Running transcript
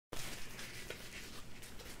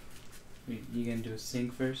You gonna do a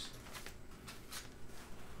sync first?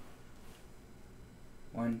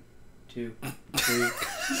 1, 2, 3.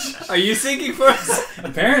 Are you singing first?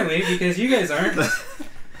 Apparently, because you guys aren't.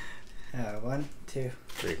 1, 2,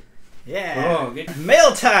 3. Yeah. Oh, good.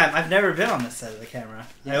 Mail time. I've never been on this side of the camera.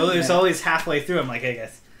 Yeah, I was always halfway through. I'm like, hey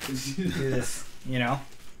guys, do this. You know.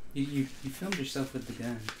 You filmed yourself with the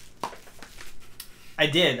gun. I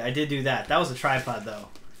did do that. That was a tripod though.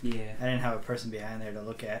 Yeah. I didn't have a person behind there to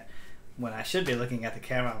look at. When I should be looking at the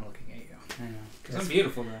camera, I'm looking at you. I know. Because I'm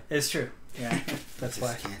beautiful though. It's true. Yeah. That's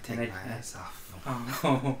why. I can't take my eyes off.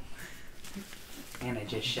 Oh. And I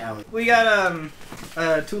just showered. We got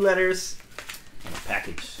 2 letters And a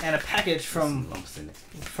package. and a package Some lumps in it.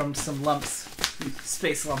 from some lumps.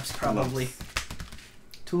 Space lumps probably.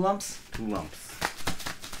 2 lumps? 2 lumps.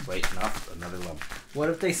 Wait, no, another lump. What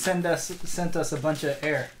if they sent us a bunch of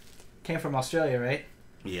air? Came from Australia, right?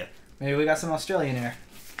 Yeah. Maybe we got some Australian air.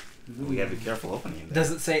 We gotta be careful opening it.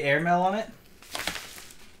 Does it say airmail on it?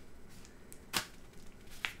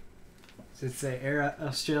 Does it say air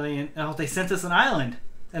Australian? Oh, they sent us an island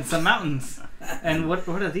and some mountains. And what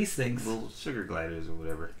are these things? Little sugar gliders or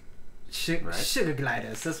whatever. Sugar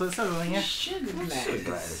gliders. That's what it says on here. Sugar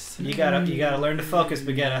gliders. You gotta learn to focus,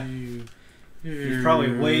 Bridgette. You're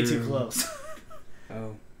probably way too close.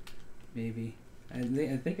 Oh, maybe. I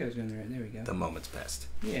think I was going right. There we go. The moment's passed.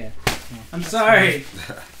 Yeah. I'm sorry.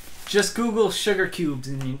 Just Google sugar cubes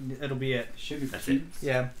and it'll be it. Sugar That's cubes?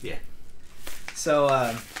 Yeah. Yeah. So,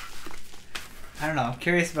 I don't know. I'm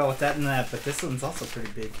curious about what that and that, but this one's also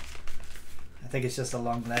pretty big. I think it's just a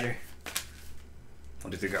long letter.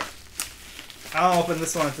 1, 2, 3, go. I'll open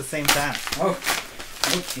this one at the same time. Oh,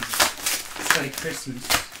 okay. It's like Christmas.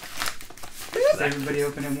 Does everybody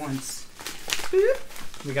open it once?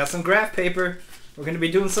 We got some graph paper. We're going to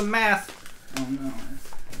be doing some math. Oh no.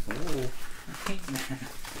 Ooh. I hate that.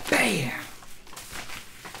 Bam!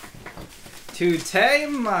 Today,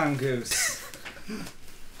 Mongoose.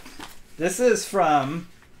 This is from...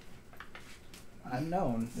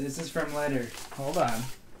 Unknown. This is from letter. Hold on.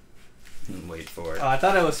 Wait for it. Oh, I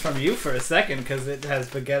thought it was from you for a second because it has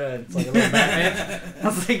Bridgette. It's like a little Batman. I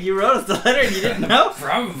was like, you wrote us the letter and you didn't know?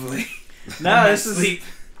 Probably. No, this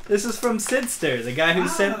is from Sidster, the guy who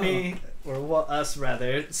sent me, or well, us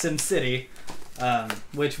rather, SimCity,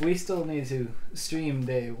 which we still need to stream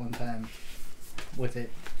day one time with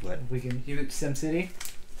it. What? We can SimCity.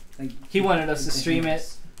 Like, He wanted us to stream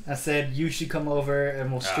it. I said you should come over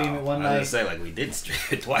and we'll stream it one I night. was gonna say, like, we did stream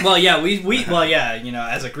it twice. Well, yeah, well, yeah, you know,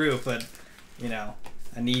 as a group, but you know,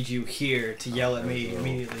 I need you here to yell at me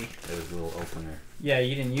immediately. There was a little opener. Yeah,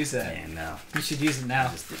 you didn't use that. And no. You should use it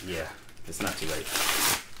now. Yeah, it's not too late.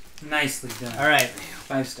 Nicely done. All right.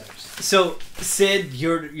 5 stars. So, Sid,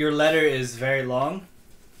 your letter is very long.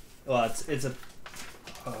 Well, it's a.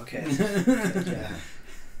 Oh, okay. Yeah.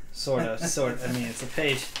 Sort of. I mean, it's a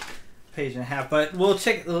page and a half. But we'll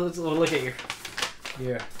check. We'll look at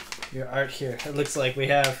your art here. It looks like we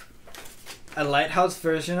have a lighthouse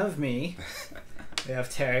version of me. We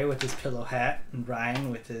have Terry with his pillow hat and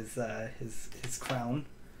Ryan with his crown.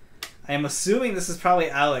 I am assuming this is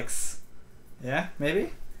probably Alex. Yeah,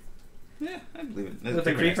 maybe. Yeah, I believe it. There's With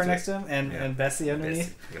the creeper next to him and Bessie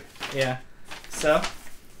underneath. Bessie. Yep. Yeah. So,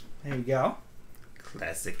 there you go.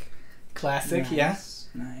 Classic. Classic, Nice.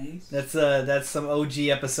 yeah. Nice. That's some OG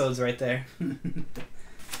episodes right there.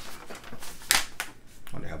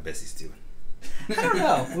 Wonder how Bessie's doing. I don't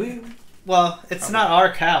know. It's not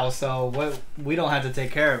our cow, so we don't have to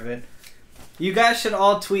take care of it. You guys should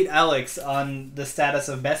all tweet Alex on the status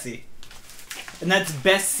of Bessie. And that's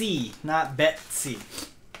Bessie, not Betsy.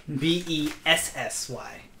 Bessy. A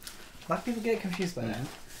lot of people get confused by that.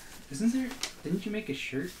 Didn't you make a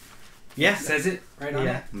shirt? Yeah. It says it right on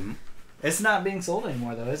it? Mm-hmm. It's not being sold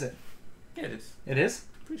anymore, though, is it? Yeah, it is. It is?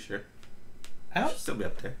 Pretty sure. I don't. Should still be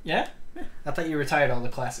up there. Yeah? Yeah. I thought you retired all the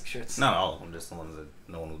classic shirts. Not all of them, just the ones that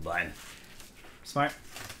no one was buying. Smart.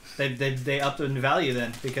 They upped in value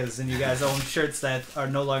then, because then you guys own shirts that are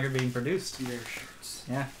no longer being produced. Rare shirts.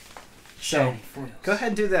 Yeah. So, Shiny foils. go ahead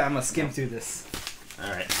and do that. I'm going to skim through this.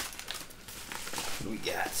 Alright. What do we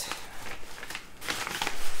got?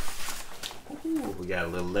 Ooh, we got a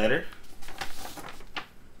little letter.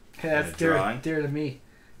 Okay, that's And a drawing. dear to me.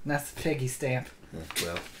 And that's the piggy stamp. Yeah,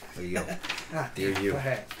 well, there you go. Ah, Dear you. Go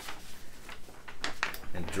ahead.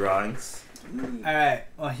 And drawings. Alright,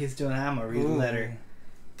 well, he's doing I'm going to read the letter.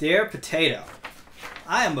 Dear Potato,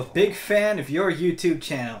 I am a big fan of your YouTube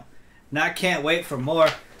channel, and I can't wait for more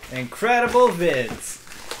incredible vids.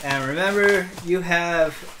 And remember, you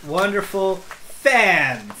have wonderful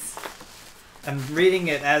fans. I'm reading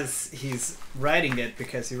it as he's writing it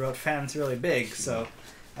because he wrote fans really big, so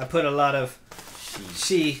I put a lot of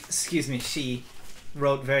she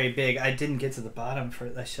wrote very big. I didn't get to the bottom for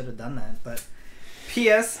it. I should have done that. But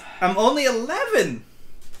P.S. I'm only 11,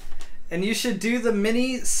 and you should do the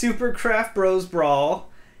mini Super Craft Bros Brawl.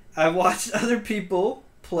 I watched other people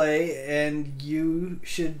play, and you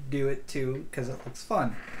should do it too because it looks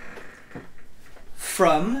fun.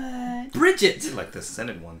 From Bridgette. I like the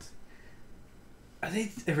scented ones. Are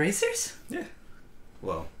they erasers? Yeah.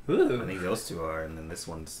 Well, Ooh. I think those two are, and then this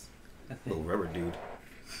one's a little rubber dude.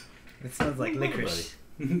 It smells like licorice.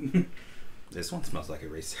 This one smells like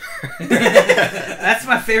eraser. That's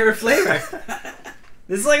my favorite flavor.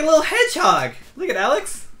 This is like a little hedgehog. Look at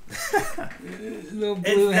Alex. Little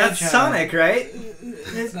blue That's hedgehog. Sonic, right?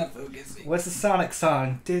 It's not focusing. What's the Sonic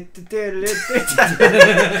song?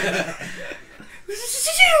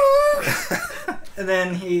 And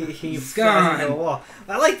then he It's flies into gone. a wall.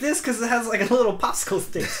 I like this because it has like a little popsicle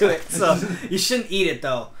stick to it. So you shouldn't eat it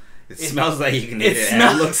though. It smells like you can eat it, and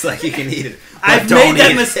smells- it looks like you can eat it. but I've don't made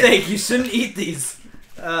that eat it. mistake. You shouldn't eat these.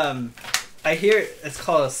 I hear it's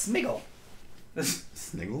called a smiggle.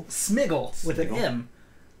 Sniggle? Smiggle with an Smiggle. M.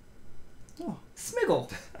 Oh,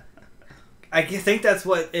 smiggle. I think that's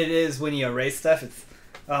what it is when you erase stuff. It's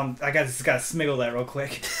I just gotta smiggle that real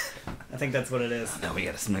quick. I think that's what it is. Now we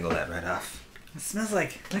gotta smiggle that right off. It smells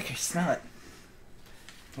like liquor. Smell it.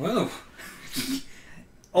 Whoa.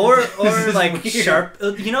 Or This is like weird. sharp.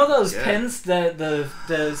 You know those Yeah. pens,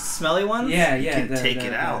 the smelly ones. Yeah, You yeah. can take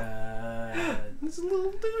it out. There's a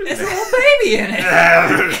little dude. There's a little baby in it.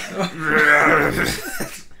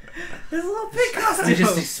 There's a little pig costume. I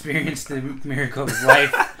just experienced the miracle of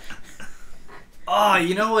life. Oh,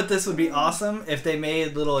 you know what? This would be awesome if they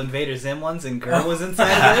made little Invader Zim ones and Gur was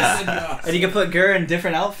inside of this, and you could put Gur in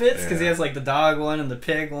different outfits because he has like the dog one and the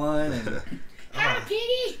pig one. And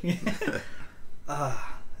Piggy!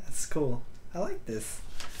 That's cool. I like this.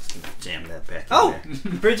 Jam that back. Oh, in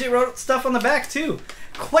there. Bridgette wrote stuff on the back too.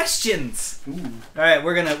 Questions. Ooh. All right,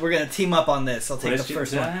 we're gonna team up on this. I'll take the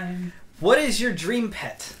first one. time. What is your dream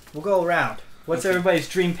pet? We'll go around. What's everybody's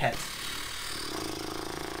dream pet?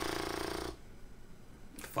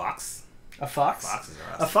 Fox. A fox? Foxes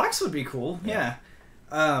are A awesome. fox would be cool, yeah.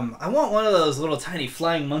 I want one of those little tiny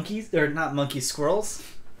flying monkeys. They're not monkeys, squirrels.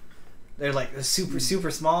 They're like super,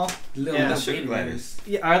 super small. Little Yeah. The baby sugar gliders.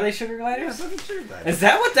 Yeah, are they sugar gliders? Yeah, sugar gliders. Is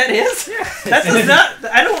that what that is? That does not.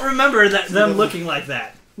 I don't remember them looking like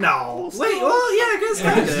that. No. Wait. Well, yeah, I guess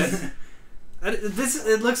kind of.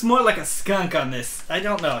 It looks more like a skunk on this. I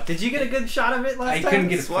don't know. Did you get a good shot of it last I time? couldn't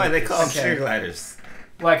get That's why they call them Okay. sugar gliders.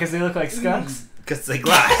 Why? Because they look like skunks. Because they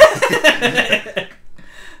glide.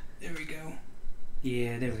 There we go.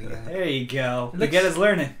 Yeah, there we go. There you go. Looks- Bridgette is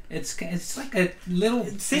learning. It's like a little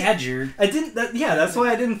See, badger. I didn't. That's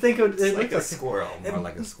why I didn't think it It's looked like a like squirrel. More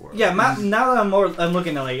like a squirrel. Yeah, now that I'm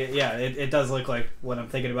looking at it, yeah, it does look like what I'm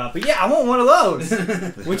thinking about. But yeah, I want one of those,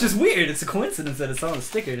 which is weird. It's a coincidence that it's on the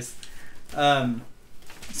stickers.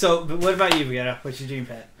 So, but what about you, Bridgette? What's your dream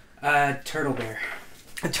pet? Turtle bear.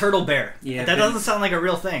 A turtle bear. Yeah, that but- doesn't sound like a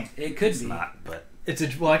real thing. It could It's be. not, but It's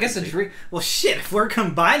I guess a dream. Well, shit. If we're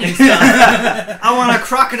combining stuff, I want a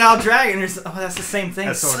crocodile dragon. Oh, that's the same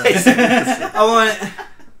thing, sort of. I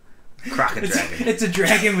want. crocodile dragon. It's a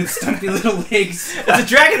dragon with stumpy little legs. It's a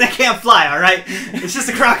dragon that can't fly. All right. It's just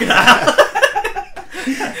a crocodile.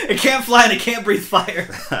 It can't fly and it can't breathe fire.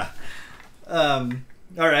 All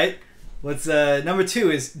right. What's number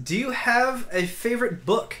 2 is, do you have a favorite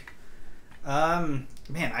book?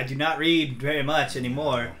 Man, I do not read very much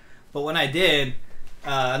anymore, but when I did,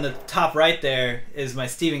 on the top right there is my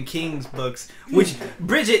Stephen King's books, which,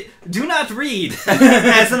 Bridgette, do not read.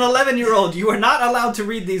 As an 11-year-old, you are not allowed to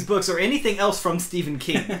read these books or anything else from Stephen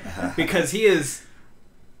King, because he is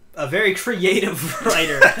a very creative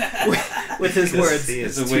writer with his words. He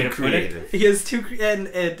is It's a way too to put it. creative. He is too, and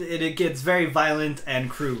it gets very violent and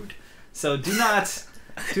crude. So do not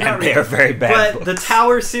And they are read. very bad But books. the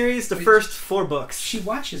Tower series, the first 4 books, She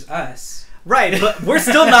watches us. right? But we're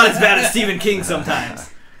still not as bad as Stephen King sometimes.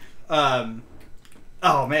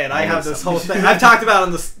 Oh man, I have this whole thing. I've talked about it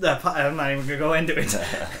on this. I'm not even gonna go into it.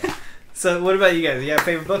 So what about you guys? You have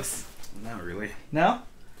favorite books? Not really. No.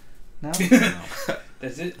 No. No.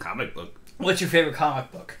 That's it. Comic book. What's your favorite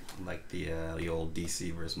comic book? Like the old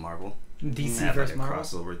DC versus Marvel. DC Had versus like a Marvel.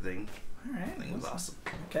 crossover thing. All right. I think it was awesome.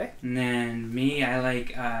 Okay. And then me, I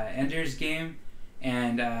like Ender's Game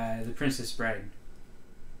and The Princess Bride.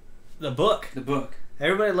 The book. The book.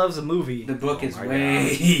 Everybody loves a movie. The book Oh is my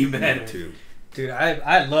way God. better. Too. Dude,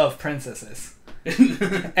 I love princesses.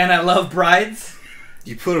 And I love brides.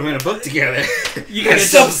 You put them in a book together. You got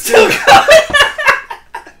It's yourself so still coming.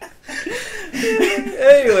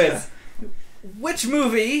 Anyways, which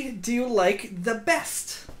movie do you like the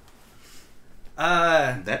best?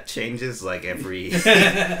 That changes like every.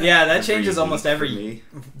 Yeah, that changes almost week for every me.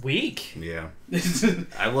 week. Yeah.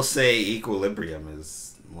 I will say Equilibrium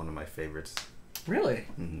is one of my favorites. Really?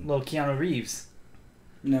 Mhm. Little Keanu Reeves.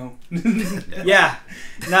 No. Yeah.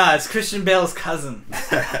 Nah, it's Christian Bale's cousin.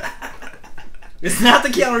 It's not the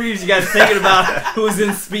Keanu Reeves you guys are thinking about who's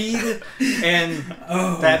in Speed and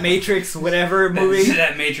that Matrix whatever movie.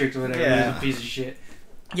 That Matrix whatever Yeah. is a piece of shit.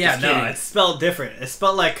 Yeah, Just no, kidding. it's spelled different. It's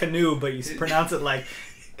spelled like canoe, but you pronounce it like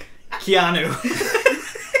Keanu.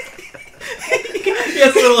 He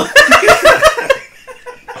has a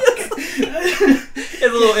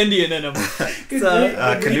little Indian in him.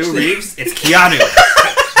 So, Canoe Reeves, it's Keanu.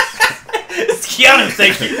 it's Keanu,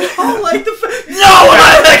 thank you. Oh, like the no,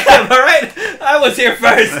 I like him. All right, I was here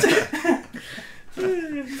first.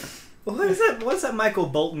 What is that? What's that Michael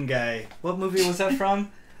Bolton guy? What movie was that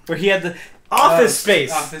from? Where he had the Office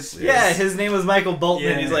Space. Office Space. Yeah, his name was Michael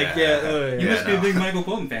Bolton, and he's like, You yeah. must be a big Michael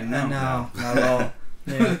Bolton fan. No. No, not at all.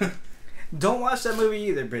 Yeah. Don't watch that movie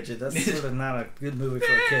either, Bridget. That's sort of not a good movie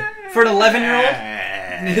for a kid. For an 11-year-old?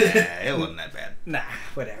 It wasn't that bad. Nah,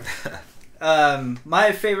 whatever.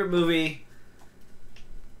 My favorite movie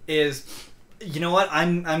is, you know what?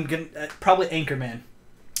 I'm gonna probably Anchorman,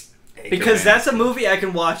 because that's a movie I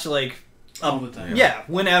can watch like all the time. Yeah,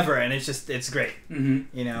 whenever, and it's great.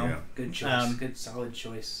 Mm-hmm. You know, Yeah. Good choice. Good solid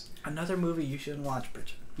choice. another movie you shouldn't watch,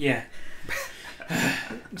 Bridget. Yeah.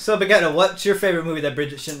 So, Bridget, what's your favorite movie that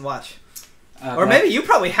Bridget shouldn't watch? Or maybe you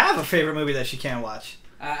probably have a favorite movie that she can't watch.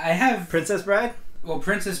 I have. Princess Bride? Well,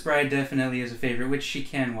 Princess Bride definitely is a favorite, which she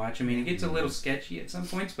can watch. I mean, it gets a little sketchy at some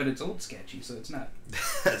points, but it's old sketchy, so it's not.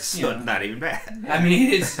 So not even bad. I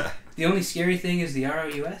mean, it's the only scary thing is the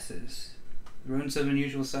ROUSs, rodents of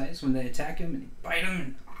unusual size, when they attack him and bite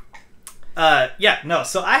him. Yeah, no.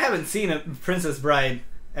 So I haven't seen a Princess Bride,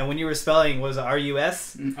 and when you were spelling, was it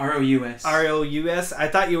R-U-S? ROUS. R-O-U-S? I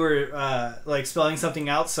thought you were like spelling something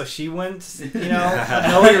out, so she wouldn't,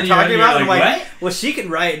 know what you're talking about. Like, I'm like, what? well, she can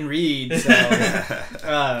write and read,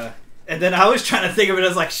 so. And then I was trying to think of it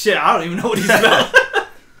as like, shit, I don't even know what he spelled.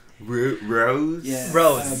 Rose. Yeah.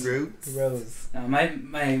 Rose. Roots.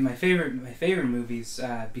 My favorite movies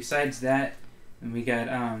besides that, and we got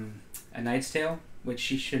A Knight's Tale, which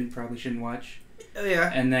she probably shouldn't watch. Oh,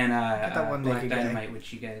 yeah. And then that one Black naked guy. Dynamite,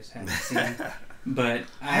 which you guys haven't seen. But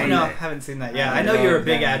I know, haven't seen that. Yeah, I know you're a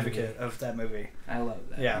big advocate of that movie. I love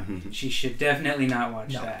that. Yeah. She should definitely not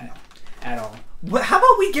watch that at all. Well, how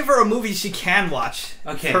about we give her a movie she can watch?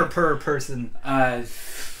 Okay. Per person.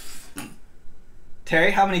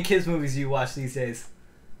 Terry, how many kids movies do you watch these days?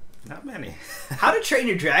 Not many. How to Train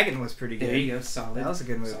Your Dragon was pretty good. There you go, solid. That was a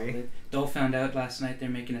good movie. Solid. Dole found out last night they're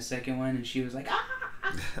making a second one, and she was like, ah!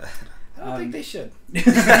 I don't think they should.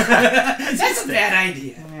 That's a bad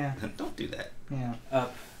idea. Yeah. Don't do that. Yeah.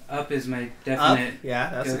 Up is my definite. Yeah,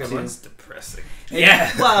 that's a good go-to. one. It's depressing.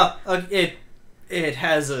 Yeah. Well, it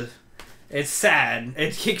has a. It's sad.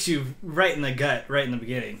 It kicks you right in the gut, right in the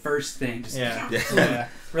beginning. First thing. Just Yeah. Yeah. Yeah.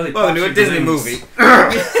 Really. Oh, pops new your Disney balloons. movie.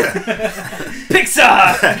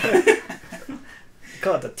 Pixar.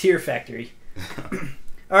 Call it the Tear Factory.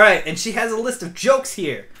 All right, and she has a list of jokes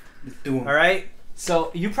here. Do 'em. All right.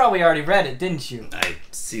 So you probably already read it, didn't you? I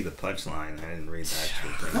see the punchline. I didn't read the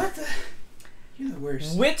actual thing. What the? You're the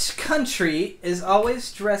worst. Which country is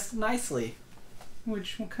always dressed nicely?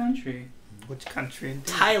 Which country? Which country?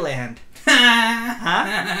 Thailand.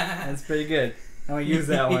 Huh? That's pretty good. I'm gonna use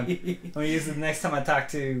that one. I'm gonna use it next time I talk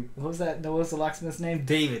to what was the locksmith's name?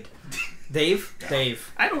 David. Dave?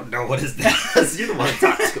 Dave. I don't know what his name is. You're the one to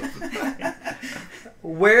talk to.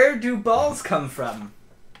 Where do balls come from?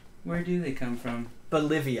 Where do they come from?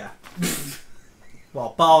 Bolivia.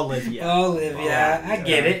 Well, Bolivia. Olivia. I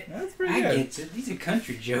get it. That's pretty I good. get it. These are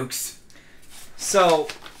country jokes. So,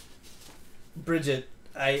 Bridget,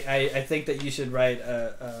 I think that you should write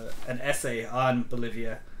an essay on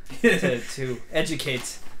Bolivia to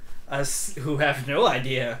educate us who have no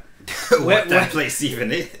idea what that place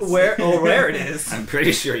even is. where it is. I'm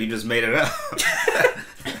pretty sure you just made it up.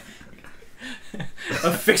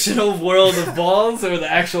 A fictional world of balls or the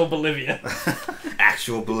actual Bolivia?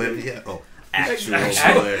 Actual Bolivia? Oh, actual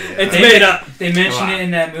Actual- Bolivia. It's made up. They mention Come on. it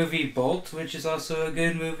in that movie Bolt, which is also a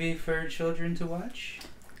good movie for children to watch.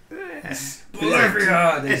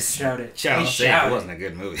 Bolivia! They It's- shout it. Child They say shout it wasn't a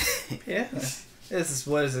good movie. Yeah.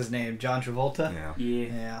 What is his name? John Travolta? Yeah.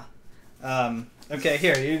 Yeah. Yeah. Okay,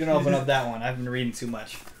 here, you can open up that one. I've been reading too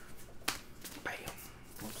much. Bam.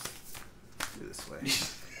 Whoops. Do this way.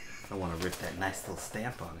 I want to rip that nice little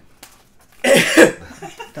stamp on it.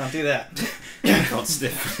 Don't do that. Don't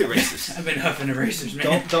sniff erasers. I've been huffing erasers,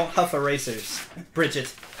 man. Don't huff erasers,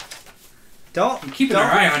 Bridgette. Don't I'm keeping our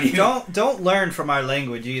eye on you. Don't learn from our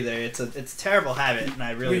language either. It's a terrible habit, and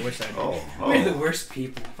I really wish I did. We're the worst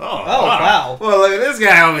people. Oh, wow. Well, look at this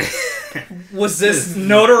guy over here. Was this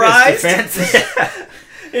notarized? Fancy.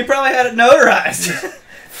 He probably had it notarized.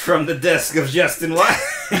 From the desk of Justin White.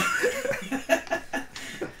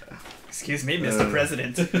 Excuse me, Mr.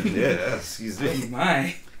 President. Yeah, excuse Oh me.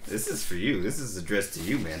 my. This is for you. This is addressed to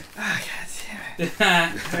you, man. Oh, God damn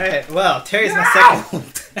it. Alright, well, Terry's my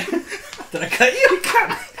second. Did I cut you?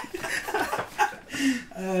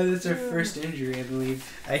 That's our first injury, I believe.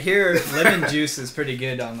 I hear lemon juice is pretty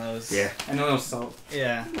good on those. Yeah. And a little salt.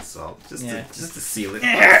 Yeah. Salt. Just to seal it.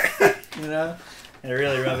 You know? And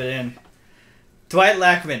really rub it in. Dwight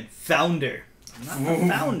Lackman, founder. I'm not the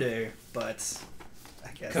founder, but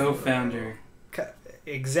I guess. Co-founder.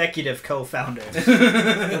 Executive co-founder.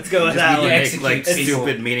 Let's go with that one. Make, like, Execute people.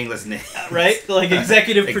 stupid, meaningless name. Right? Like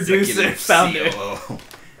executive producer, Executive founder. COO.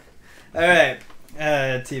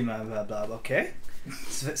 Alright. Team blah blah. Okay.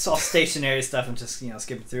 It's all stationary stuff. I'm just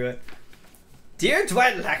skipping through it. Dear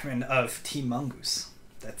Dwight Lackman of Team Mongoose.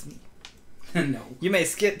 That's me. No. You may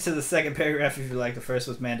skip to the second paragraph if you like. The first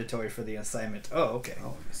was mandatory for the assignment. Oh, okay.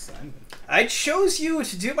 Oh, assignment. I chose you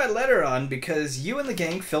to do my letter on because you and the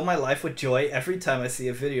gang fill my life with joy every time I see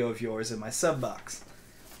a video of yours in my sub box.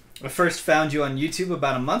 I first found you on YouTube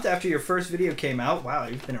about a month after your first video came out. Wow,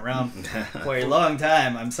 you've been around for a long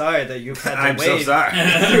time. I'm sorry that you've had to I'm so wait sorry.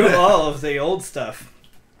 through all of the old stuff.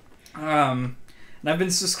 And I've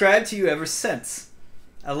been subscribed to you ever since.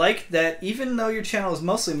 I like that even though your channel is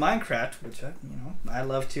mostly Minecraft, which I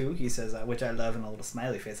love too. He says, which I love, in a little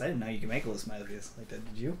smiley face. I didn't know you could make a little smiley face like that.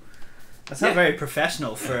 Did you? That's not very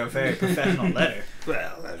professional for a very professional letter.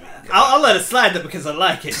 Well, I mean, I'll let it slide though because I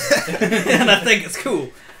like it. And I think it's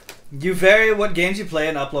cool. You vary what games you play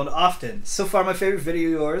and upload often. So far, my favorite video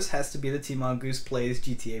of yours has to be the Team Mongoose Plays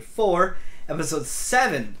GTA 4, episode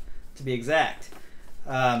 7, to be exact.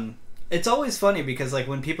 It's always funny because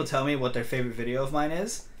when people tell me what their favorite video of mine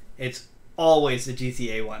is, it's always the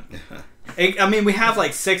GTA one. I mean, we have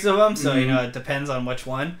 6 of them, so it depends on which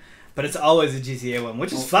one. But it's always the GTA one,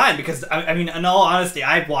 which is fine because I mean, in all honesty,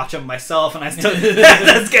 I watch them myself, and I still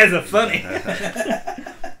those guys are funny.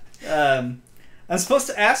 I'm supposed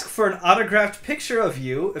to ask for an autographed picture of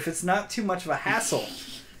you if it's not too much of a hassle.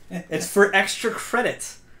 It's for extra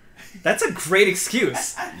credit. That's a great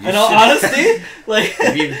excuse. In all honesty,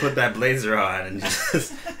 if you can put that blazer on and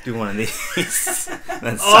just do one of these,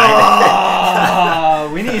 then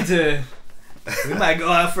we need to. We might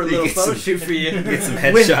go out for a little photo shoot for you. Get some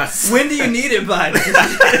headshots. When do you need it by? You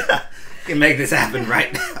can make this happen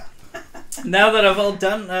right now. Now that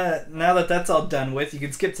now that that's all done with, you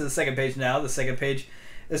can skip to the second page now. The second page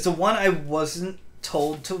is the one I wasn't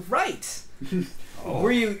told to write. Oh.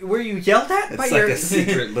 Were you yelled at by your... It's like a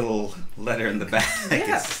secret little letter in the back.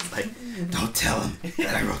 Yeah. It's like, don't tell them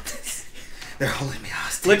that I wrote this. They're holding me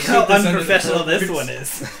hostage. Look how unprofessional this one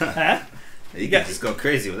is. Huh? You can just go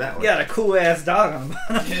crazy with that one. You got a cool ass dog on the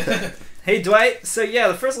bottom. Hey Dwight, so yeah,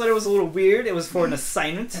 the first letter was a little weird. It was for an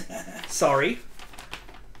assignment. Sorry.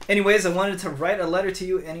 Anyways, I wanted to write a letter to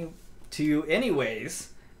you anyways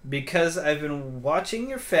because I've been watching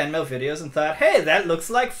your fan mail videos and thought, hey, that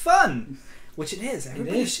looks like fun. Which it is.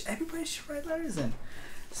 Everybody should write letters in.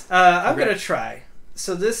 I'm going to try.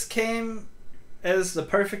 So this came as the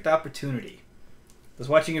perfect opportunity. I was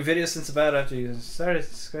watching your videos since about after you started to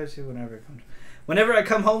subscribe to whenever I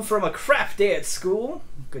come home from a crap day at school.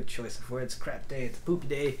 Good choice of words. Crap day. It's a poopy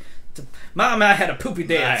day. Mom, I had a poopy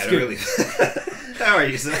day at school. How are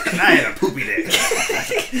you, son? I had a poopy day.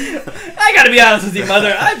 I got to be honest with you,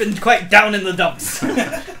 Mother. I've been quite down in the dumps.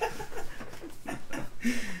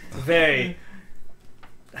 Very...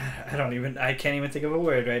 I can't even think of a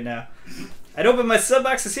word right now. I'd open my sub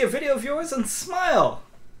box to see a video of yours and smile.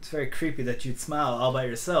 It's very creepy that you'd smile all by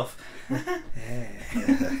yourself. Good.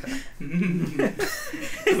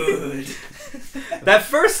 That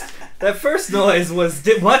first noise was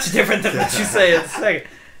much different than what you say in the second.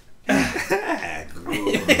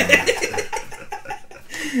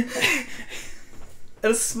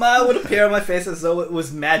 And a smile would appear on my face as though it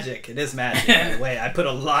was magic. It is magic, by the way. I put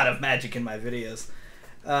a lot of magic in my videos.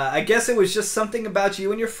 I guess it was just something about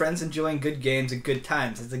you and your friends enjoying good games and good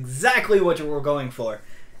times. It's exactly what we're going for.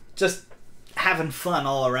 Just having fun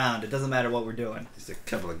all around. It doesn't matter what we're doing. Just a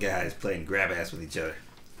couple of guys playing grab ass with each other.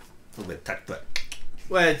 A little bit of tuck-tuck.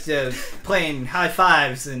 Well, it's playing high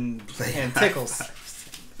fives and tickles.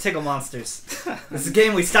 Tickle monsters. It's a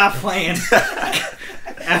game we stopped playing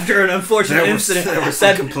after an unfortunate incident there were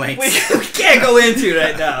some complaints we can't go into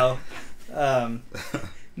right now.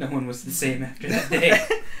 No one was the same after that day.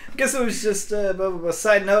 I guess it was just a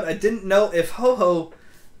side note. I didn't know if Ho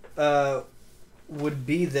would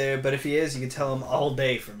be there, but if he is, you could tell him all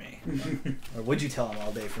day for me. Or would you tell him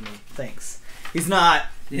all day for me? Thanks. He's not.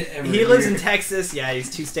 Yeah, He lives in Texas. Yeah, he's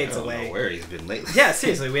 2 states I don't away. know where he's been lately. Yeah,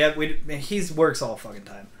 seriously, he works all fucking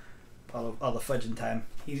time, all the fudging time.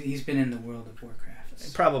 He's been in the World of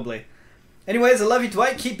Warcraft. Probably. Anyways, I love you,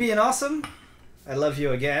 Dwight. Keep being awesome. I love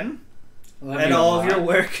you again, Love and you a all of lot. your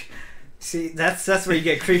work. See, that's where you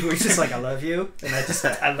get creepy. We're just like, I love you, and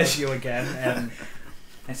I love you again, and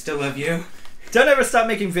I still love you. don't ever stop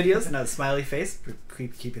making videos. And a smiley face.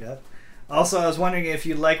 Keep it up. Also, I was wondering if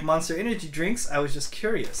you like Monster Energy drinks. I was just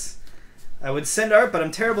curious. I would send art, but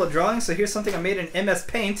I'm terrible at drawing, so here's something I made in MS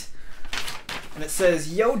Paint. And it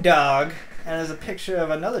says, Yo Dog, and there's a picture of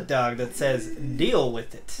another dog that says, Deal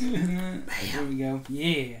with it. There we go.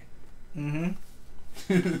 Yeah.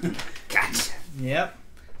 Mm-hmm. Gotcha. Yep.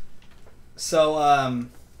 So,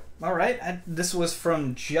 alright. This was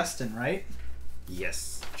from Justin, right?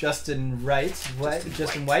 Yes. Justin Wright.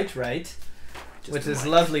 Justin White, right? Just With his white.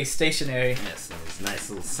 lovely stationery. Yes, and his nice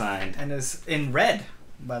little sign. And is in red,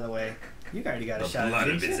 by the way. You already got a The shot blood at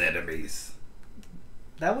it, of didn't his you? enemies.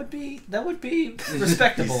 That would be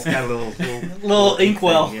respectable. He's got a little Little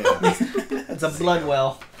inkwell. thing, yeah. It's a blood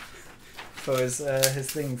well for his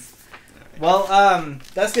things. Well,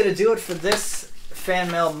 that's gonna do it for this Fan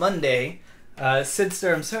Mail Monday.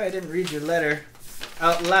 Sidster, I'm sorry I didn't read your letter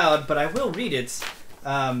out loud, but I will read it.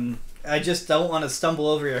 I just don't want to stumble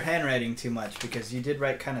over your handwriting too much because you did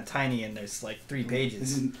write kind of tiny and there's like 3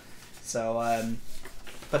 pages. So,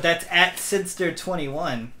 but that's at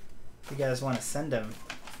Sidster21. If you guys want to send him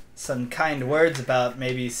some kind words about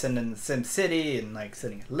maybe sending the Sim City and like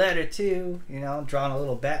sending a letter to, you know, drawing a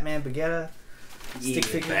little Batman Bridgette stick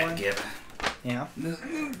figure one. You know.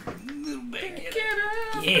 Little Bridgette.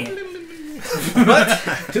 Yeah. But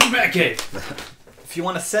To the Batcave. if you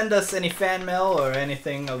want to send us any fan mail or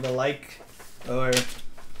anything of the like, or,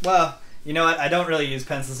 well, you know what? I don't really use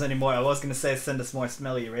pencils anymore. I was going to say send us more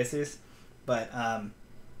smelly erasers, but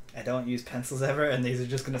I don't use pencils ever, and these are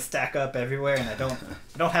just going to stack up everywhere, and I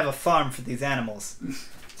don't have a farm for these animals.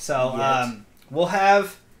 So we'll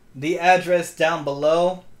have the address down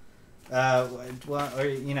below, or,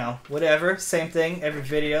 you know, whatever. Same thing, every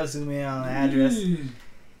video, zoom in on the address.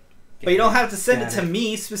 But you don't have to send it to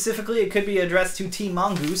me specifically. It could be addressed to Team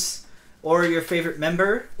Mongoose or your favorite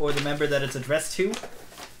member or the member that it's addressed to.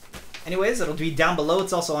 Anyways, it'll be down below.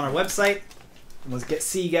 It's also on our website. And we'll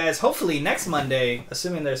see you guys hopefully next Monday,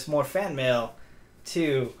 assuming there's more fan mail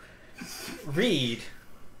to read.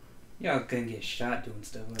 Y'all couldn't get shot doing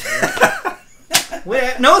stuff like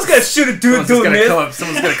that. No one's gonna shoot a dude doing this.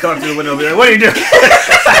 Someone's gonna come up to the window and be like, "What are you doing?"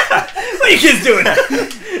 What are you kids doing?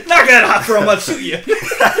 Knock that off or I'm gonna shoot you.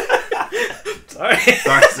 Sorry.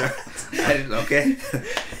 Sorry, sir. I didn't, okay.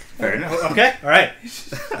 Fair enough. Okay. All right.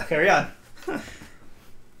 Carry on.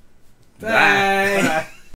 Bye.